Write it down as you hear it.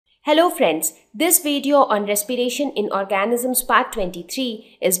Hello friends, this video on respiration in organisms part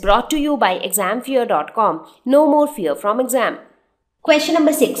 23 is brought to you by examfear.com. No more fear from exam. Question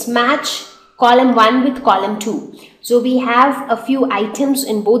number 6. Match column 1 with column 2. So we have a few items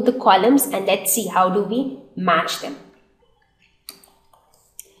in both the columns and let's see how do we match them.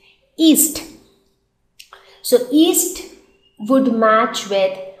 Yeast. So yeast would match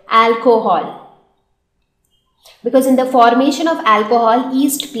with alcohol. Because in the formation of alcohol,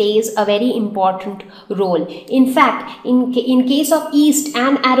 yeast plays a very important role. In fact, in case of yeast,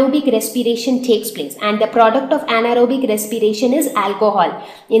 anaerobic respiration takes place and the product of anaerobic respiration is alcohol.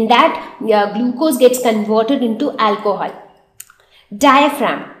 In that, glucose gets converted into alcohol.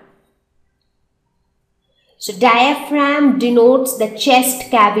 Diaphragm. So diaphragm denotes the chest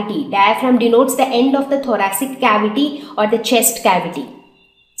cavity. Diaphragm denotes the end of the thoracic cavity or the chest cavity.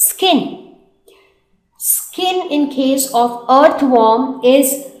 Skin. Skin in case of earthworm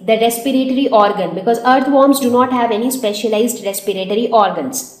is the respiratory organ because earthworms do not have any specialized respiratory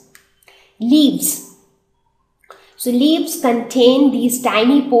organs. Leaves. So leaves contain these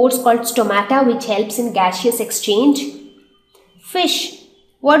tiny pores called stomata which helps in gaseous exchange. Fish.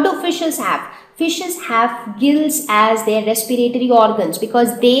 What do fishes have? Fishes have gills as their respiratory organs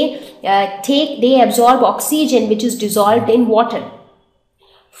because they absorb oxygen which is dissolved in water.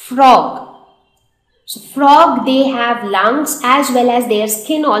 Frog. So frog, they have lungs as well as their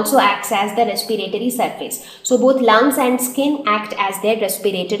skin also acts as the respiratory surface. So both lungs and skin act as their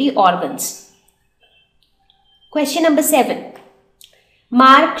respiratory organs. Question number 7.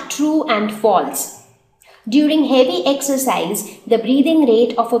 Mark true and false. During heavy exercise, the breathing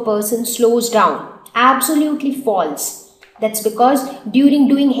rate of a person slows down. Absolutely false. That's because during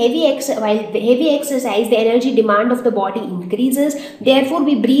doing heavy exercise, the energy demand of the body increases. Therefore,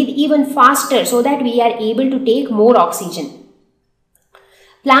 we breathe even faster so that we are able to take more oxygen.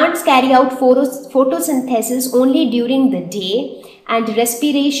 Plants carry out photosynthesis only during the day and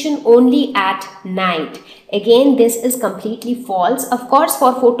respiration only at night. Again, this is completely false. Of course,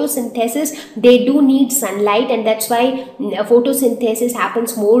 for photosynthesis, they do need sunlight and that's why photosynthesis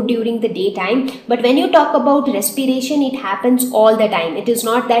happens more during the daytime. But when you talk about respiration, it happens all the time. It is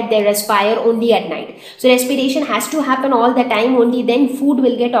not that they respire only at night. So respiration has to happen all the time, only then food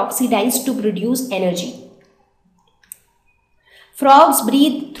will get oxidized to produce energy. Frogs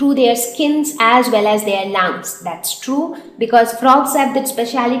breathe through their skins as well as their lungs. That's true because frogs have that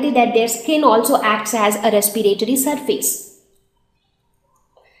speciality that their skin also acts as a respiratory surface.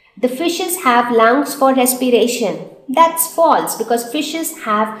 The fishes have lungs for respiration. That's false because fishes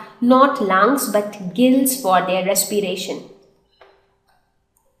have not lungs but gills for their respiration.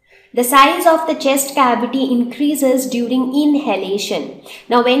 The size of the chest cavity increases during inhalation.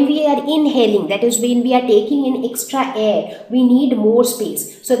 Now, when we are inhaling, that is when we are taking in extra air, we need more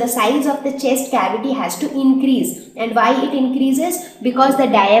space. So, the size of the chest cavity has to increase. And why it increases? Because the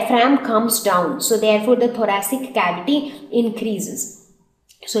diaphragm comes down. So, therefore, the thoracic cavity increases.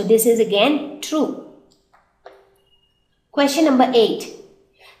 So, this is again true. Question number 8.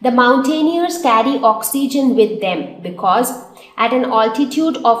 The mountaineers carry oxygen with them because at an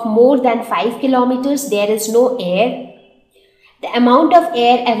altitude of more than 5 kilometers, there is no air. The amount of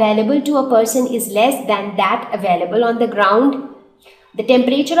air available to a person is less than that available on the ground. The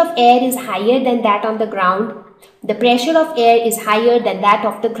temperature of air is higher than that on the ground. The pressure of air is higher than that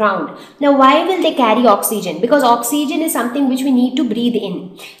of the ground. Now, why will they carry oxygen? Because oxygen is something which we need to breathe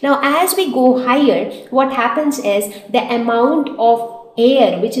in. Now, as we go higher, what happens is the amount of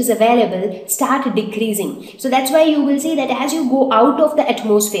air which is available start decreasing. So that's why you will see that as you go out of the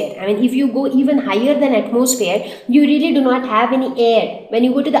atmosphere, I mean if you go even higher than atmosphere, you really do not have any air. When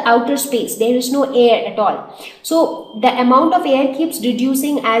you go to the outer space, there is no air at all. So the amount of air keeps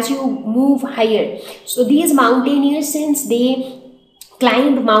reducing as you move higher. So these mountaineers, since they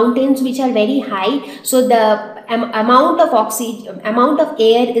climb mountains which are very high, so the amount of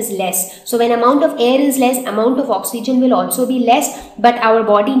air is less. So when amount of air is less, amount of oxygen will also be less, but our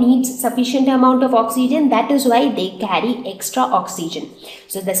body needs sufficient amount of oxygen. That is why they carry extra oxygen.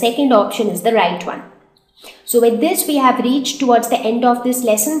 So the second option is the right one. So with this, we have reached towards the end of this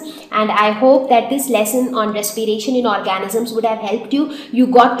lesson and I hope that this lesson on respiration in organisms would have helped you. You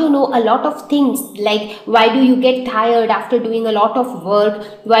got to know a lot of things like why do you get tired after doing a lot of work?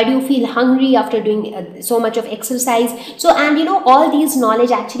 Why do you feel hungry after doing so much of exercise? So, and you know, all these knowledge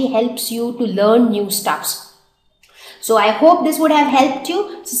actually helps you to learn new stuffs. So I hope this would have helped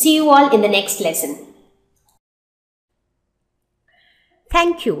you. So see you all in the next lesson.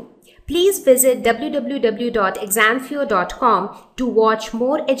 Thank you. Please visit www.examfear.com to watch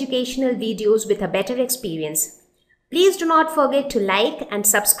more educational videos with a better experience. Please do not forget to like and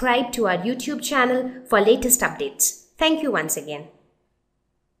subscribe to our YouTube channel for latest updates. Thank you once again.